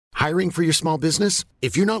Hiring for your small business?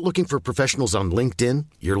 If you're not looking for professionals on LinkedIn,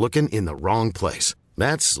 you're looking in the wrong place.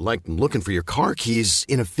 That's like looking for your car keys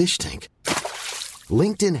in a fish tank.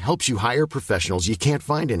 LinkedIn helps you hire professionals you can't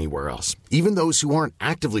find anywhere else, even those who aren't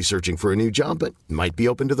actively searching for a new job but might be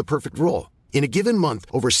open to the perfect role. In a given month,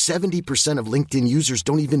 over 70% of LinkedIn users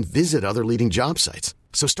don't even visit other leading job sites.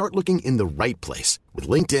 So start looking in the right place. With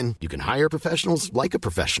LinkedIn, you can hire professionals like a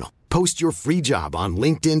professional. Post your free job on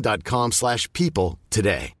linkedin.com/people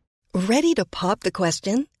today. Ready to pop the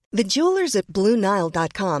question? The jewelers at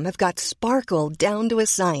BlueNile.com have got sparkle down to a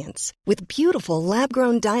science with beautiful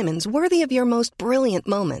lab-grown diamonds worthy of your most brilliant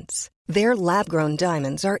moments. Their lab-grown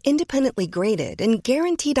diamonds are independently graded and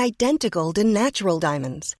guaranteed identical to natural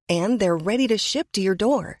diamonds, and they're ready to ship to your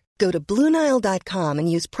door. Go to BlueNile.com and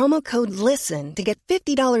use promo code LISTEN to get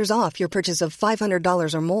 $50 off your purchase of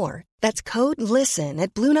 $500 or more. That's code LISTEN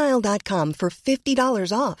at BlueNile.com for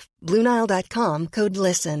 $50 off. BlueNile.com, code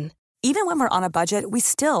LISTEN. Even when we're on a budget, we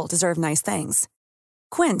still deserve nice things.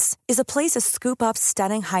 Quince is a place to scoop up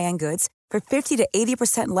stunning high-end goods for 50 to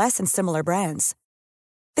 80% less than similar brands.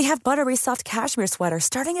 They have buttery soft cashmere sweaters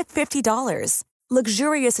starting at $50,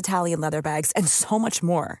 luxurious Italian leather bags, and so much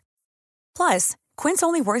more. Plus, Quince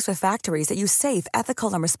only works with factories that use safe,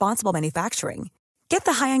 ethical, and responsible manufacturing. Get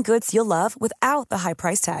the high-end goods you'll love without the high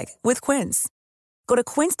price tag with Quince. Go to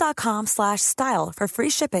quince.com/style for free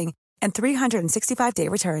shipping and 365-day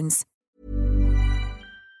returns.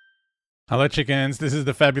 Hello, chickens. This is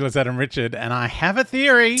the fabulous Adam Richard, and I have a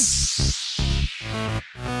theory.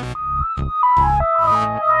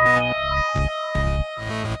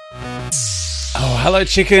 Oh, hello,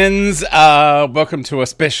 chickens. Welcome to a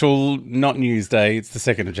special, not News Day, it's the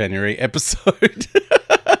 2nd of January episode.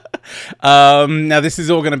 Now, this is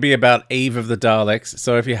all going to be about Eve of the Daleks,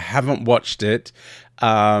 so if you haven't watched it,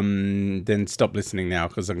 then stop listening now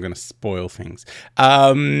because I'm going to spoil things.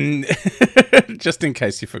 Just in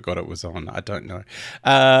case you forgot it was on. I don't know.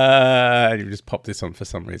 You just popped this on for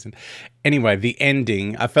some reason. Anyway, the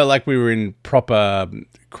ending. I felt like we were in proper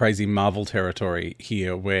crazy Marvel territory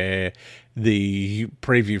here where the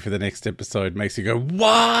preview for the next episode makes you go,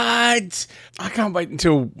 what? I can't wait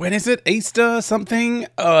until, when is it? Easter something?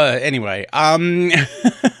 Anyway,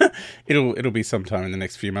 it'll be sometime in the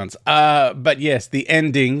next few months. But yes, the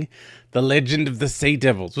ending, The Legend of the Sea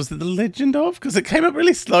Devils. Was it The Legend of? Because it came up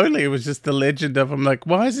really slowly. It was just The Legend of. I'm like,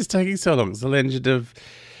 why is this taking so long? It's The Legend of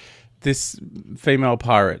this female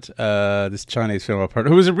pirate, this Chinese female pirate,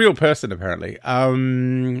 who was a real person apparently.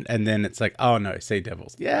 And then it's like, oh no, Sea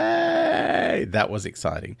Devils. Yay! That was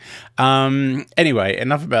exciting. Anyway,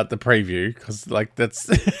 enough about the preview, because like that's...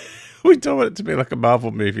 We don't want it to be like a Marvel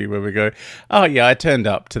movie where we go, oh yeah, I turned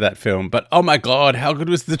up to that film, but oh my God, how good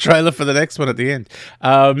was the trailer for the next one at the end?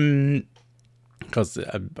 Because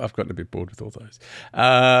I've gotten a bit bored with all those.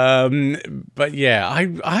 But yeah,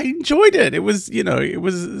 I enjoyed it. It was, it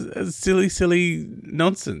was a silly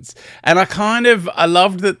nonsense. And I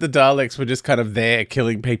loved that the Daleks were just kind of there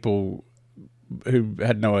killing people who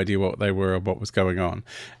had no idea what they were or what was going on.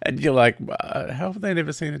 And you're like, how have they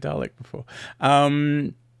never seen a Dalek before?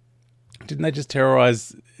 Didn't they just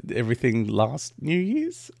terrorize everything last New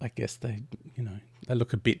Year's? I guess they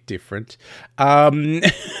look a bit different. And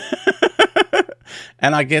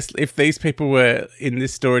I guess if these people were in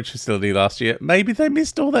this storage facility last year, maybe they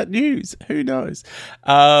missed all that news. Who knows?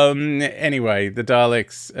 Anyway, the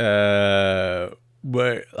Daleks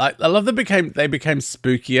were... I love they became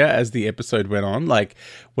spookier as the episode went on. Like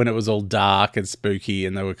when it was all dark and spooky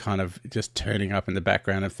and they were kind of just turning up in the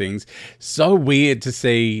background of things. So weird to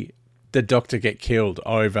see the Doctor get killed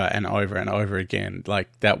over and over and over again. Like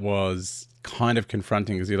that was kind of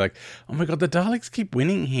confronting because you're like, oh my God, the Daleks keep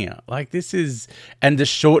winning here. Like this is, and the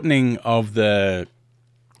shortening of the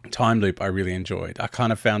time loop I really enjoyed. I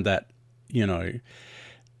kind of found that,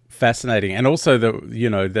 fascinating. And also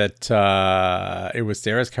that it was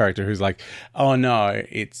Sarah's character who's like, oh no,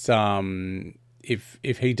 it's if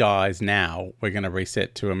he dies now, we're going to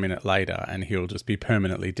reset to a minute later and he'll just be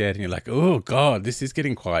permanently dead. And you're like, oh God, this is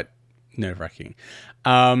getting quite nerve-wracking.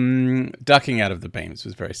 Ducking out of the beams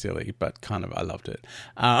was very silly, but kind of I loved it.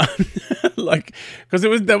 Because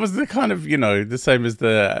that was the kind of, the same as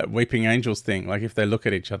the Weeping Angels thing. Like if they look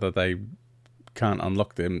at each other, they can't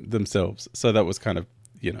unlock themselves. So that was kind of,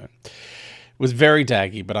 was very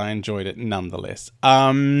daggy, but I enjoyed it nonetheless.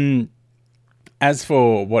 As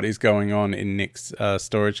for what is going on in Nick's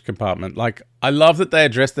storage compartment, like I love that they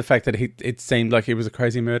addressed the fact that it seemed like he was a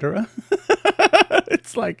crazy murderer.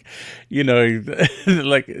 It's like,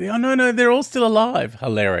 like, oh, no, they're all still alive.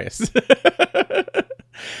 Hilarious.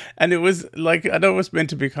 And it was like, I know it was meant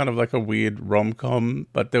to be kind of like a weird rom-com,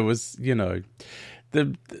 but there was,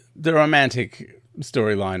 the romantic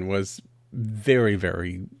storyline was very,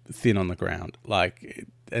 very thin on the ground. Like,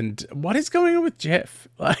 and what is going on with Jeff?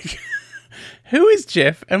 Like, who is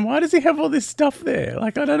Jeff, and why does he have all this stuff there?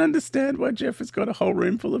 Like, I don't understand why Jeff has got a whole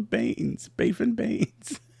room full of beans, beef and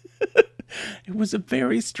beans. It was a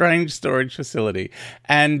very strange storage facility.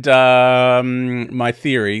 And my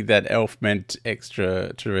theory that Elf meant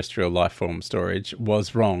extraterrestrial life form storage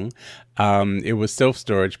was wrong. It was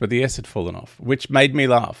self-storage, but the S had fallen off, which made me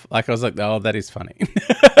laugh. Like, I was like, oh, that is funny.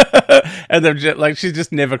 And they're just, like, she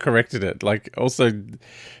just never corrected it. Like, also,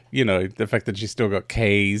 you know, the fact that she's still got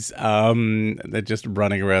keys. They're just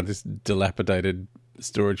running around this dilapidated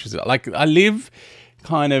storage facility. Like, I live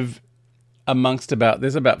kind of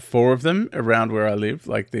there's about 4 of them around where I live,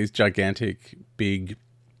 like these gigantic, big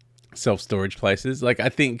self-storage places. Like, I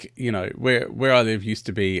think, you know, where I live used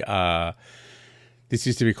to be, this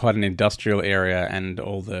used to be quite an industrial area, and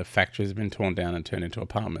all the factories have been torn down and turned into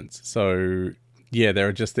apartments. So, yeah, there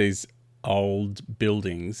are just these old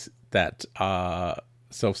buildings that are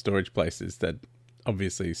self-storage places that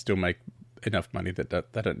obviously still make enough money that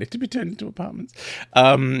they don't need to be turned into apartments.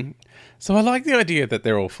 So I like the idea that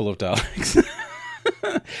they're all full of Daleks.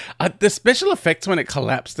 The special effects when it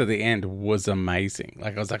collapsed at the end was amazing.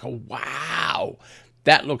 Like, I was like, oh, wow,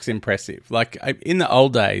 that looks impressive. Like, in the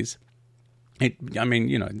old days, I mean,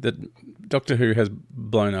 you know, the Doctor Who has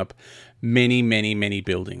blown up many, many, many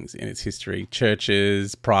buildings in its history.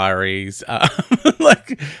 Churches, priories,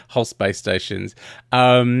 like whole space stations.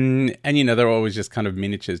 And, you know, they're always just kind of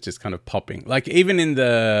miniatures, just kind of popping. Like, even in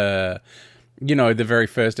the, you know, the very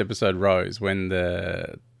first episode, Rose, when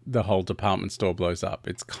the whole department store blows up,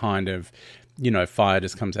 it's kind of, you know, fire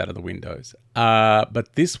just comes out of the windows.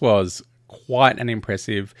 But this was quite an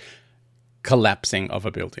impressive collapsing of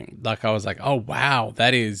a building. Like, I was like, oh, wow,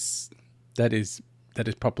 that is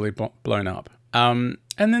properly blown up. And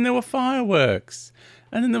then there were fireworks.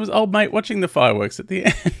 And then there was old mate watching the fireworks at the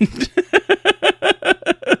end.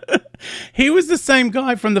 He was the same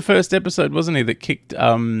guy from the first episode, wasn't he, that kicked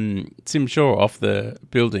Sim Shaw off the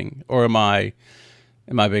building? Or am I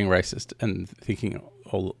being racist and thinking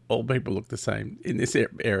all people look the same in this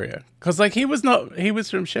area? Because, like, he was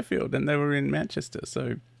from Sheffield and they were in Manchester.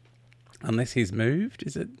 So unless he's moved,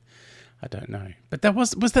 is it? I don't know. But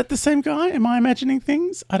was that the same guy? Am I imagining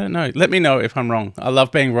things? I don't know. Let me know if I'm wrong. I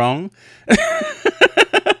love being wrong.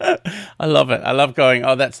 I love it. I love going,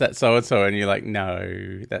 oh, that's that so-and-so. And you're like,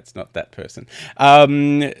 no, that's not that person.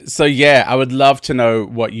 So, yeah, I would love to know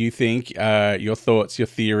what you think, your thoughts, your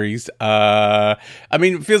theories. I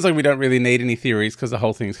mean, it feels like we don't really need any theories because the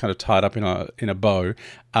whole thing's kind of tied up in a bow.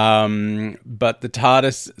 But the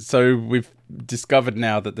TARDIS, so we've discovered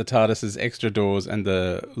now that the TARDIS's extra doors and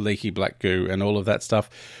the leaky black goo and all of that stuff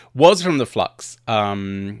was from the flux,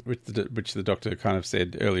 which the Doctor kind of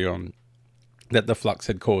said earlier on, that the flux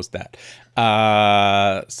had caused that.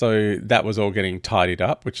 So that was all getting tidied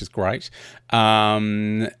up, which is great.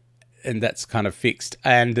 And that's kind of fixed.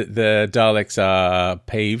 And the Daleks are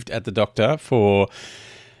peeved at the Doctor for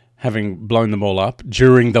having blown them all up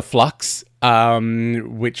during the flux,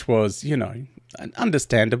 which was, you know,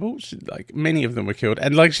 understandable. Like, many of them were killed.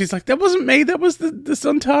 And, like, she's like, that wasn't me. That was the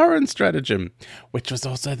Sontaran stratagem, which was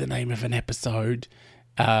also the name of an episode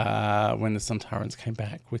when the Sontarans came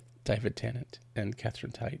back with David Tennant and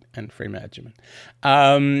Catherine Tate and Freema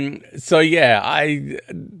Agyeman. So yeah, I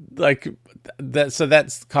like that. So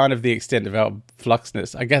that's kind of the extent of our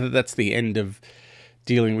fluxness. I gather that's the end of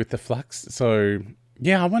dealing with the flux. So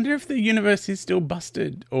yeah, I wonder if the universe is still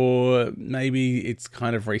busted, or maybe it's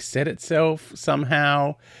kind of reset itself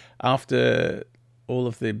somehow after all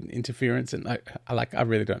of the interference. And I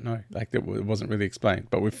really don't know. Like, it wasn't really explained.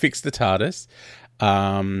 But we fixed the TARDIS.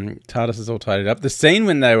 TARDIS is all tidied up. The scene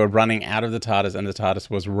when they were running out of the TARDIS and the TARDIS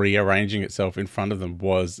was rearranging itself in front of them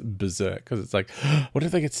was berserk, because it's like, what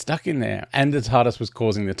if they get stuck in there? And the TARDIS was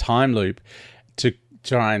causing the time loop to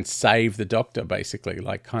try and save the Doctor, basically,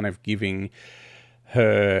 like kind of giving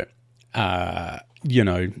her, you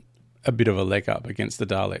know, a bit of a leg up against the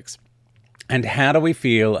Daleks. And how do we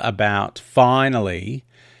feel about finally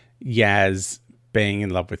Yaz being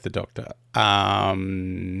in love with the Doctor?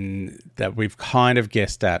 That we've kind of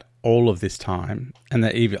guessed at all of this time. And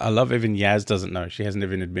that I love even Yaz doesn't know. She hasn't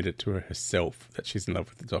even admitted to herself that she's in love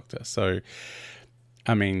with the Doctor. So,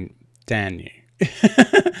 I mean, Dan knew.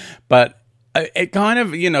 But it kind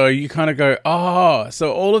of, you know, you kind of go, oh,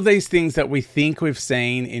 so all of these things that we think we've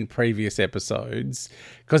seen in previous episodes,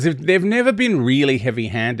 because they've never been really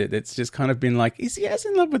heavy-handed. It's just kind of been like, is Yaz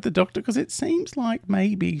in love with the Doctor? Because it seems like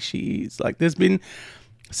maybe she is. Like, there's been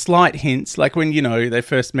slight hints, like when, you know, they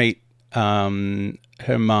first meet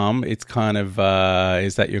her mum, it's kind of,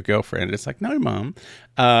 is that your girlfriend? It's like, no, mum.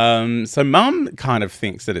 So mum kind of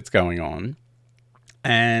thinks that it's going on.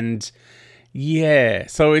 And yeah,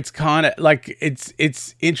 so it's kind of like,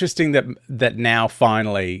 it's interesting that now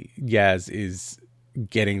finally Yaz is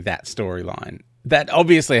getting that storyline that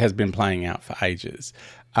obviously has been playing out for ages.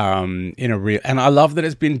 And I love that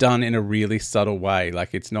it's been done in a really subtle way.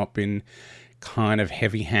 Like, it's not been kind of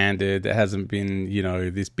heavy-handed. There hasn't been,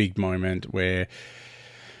 this big moment where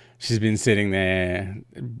she's been sitting there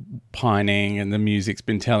pining and the music's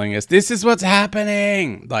been telling us, this is what's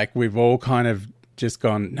happening. Like, we've all kind of just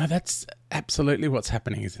gone, no, that's absolutely what's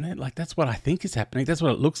happening, isn't it? Like, that's what I think is happening. That's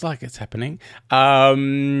what it looks like it's happening.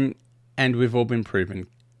 And we've all been proven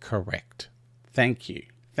correct. Thank you.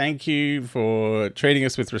 Thank you for treating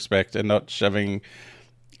us with respect and not shoving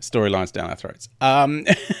storylines down our throats.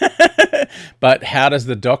 But how does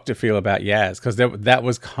the doctor feel about Yaz? Because that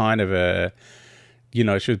was kind of a, she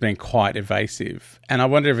was being quite evasive. And I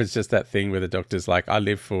wonder if it's just that thing where the doctor's like, I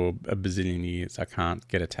live for a bazillion years. I can't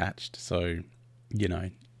get attached. So,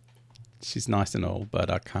 she's nice and all, but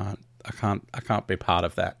I can't be part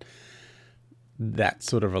of that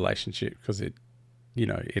sort of relationship because it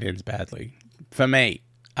ends badly for me.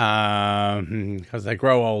 Because they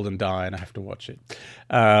grow old and die and I have to watch it.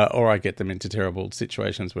 Or I get them into terrible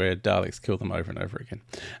situations where Daleks kill them over and over again.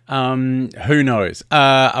 Who knows?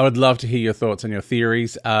 I would love to hear your thoughts and your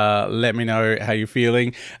theories. Let me know how you're feeling.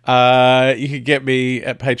 You can get me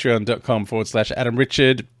at patreon.com/Adam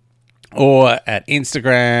Richard or at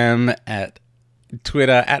Instagram, at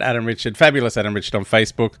Twitter, at Adam Richard, Fabulous Adam Richard on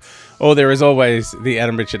Facebook, or there is always the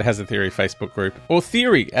Adam Richard Has a Theory Facebook group, or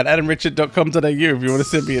theory@adamrichard.com.au if you want to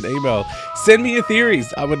send me an email. Send me your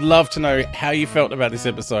theories. I would love to know how you felt about this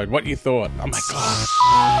episode, what you thought. Oh my gosh.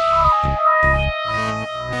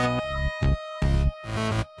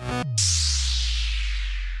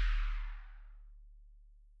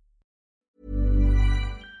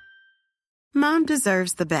 Mom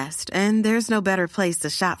deserves the best, and there's no better place to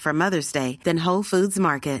shop for Mother's Day than Whole Foods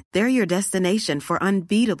Market. They're your destination for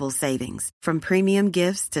unbeatable savings, from premium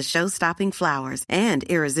gifts to show-stopping flowers and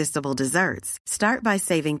irresistible desserts. Start by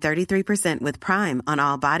saving 33% with Prime on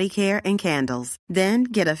all body care and candles. Then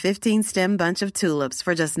get a 15-stem bunch of tulips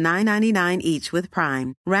for just $9.99 each with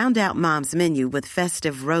Prime. Round out Mom's menu with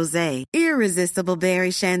festive rosé, irresistible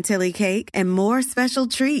berry chantilly cake, and more special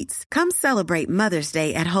treats. Come celebrate Mother's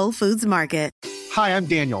Day at Whole Foods Market. Hi, I'm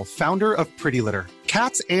Daniel, founder of Pretty Litter.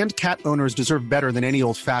 Cats and cat owners deserve better than any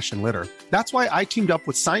old-fashioned litter. That's why I teamed up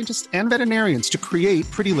with scientists and veterinarians to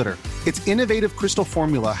create Pretty Litter. Its innovative crystal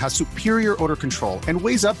formula has superior odor control and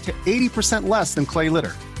weighs up to 80% less than clay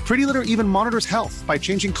litter. Pretty Litter even monitors health by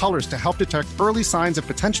changing colors to help detect early signs of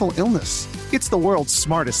potential illness. It's the world's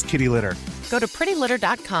smartest kitty litter. Go to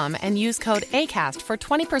prettylitter.com and use code ACAST for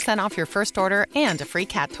 20% off your first order and a free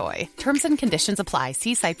cat toy. Terms and conditions apply.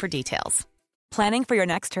 See site for details. Planning for your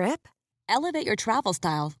next trip? Elevate your travel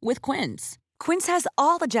style with Quince. Quince has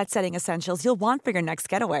all the jet-setting essentials you'll want for your next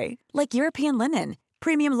getaway, like European linen,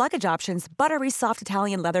 premium luggage options, buttery soft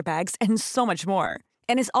Italian leather bags, and so much more.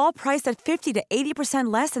 And is all priced at 50 to 80%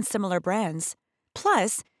 less than similar brands.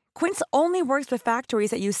 Plus, Quince only works with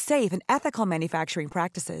factories that use safe and ethical manufacturing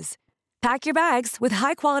practices. Pack your bags with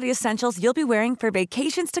high-quality essentials you'll be wearing for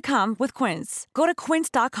vacations to come with Quince. Go to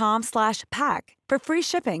quince.com/pack for free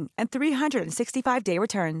shipping and 365-day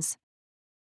returns.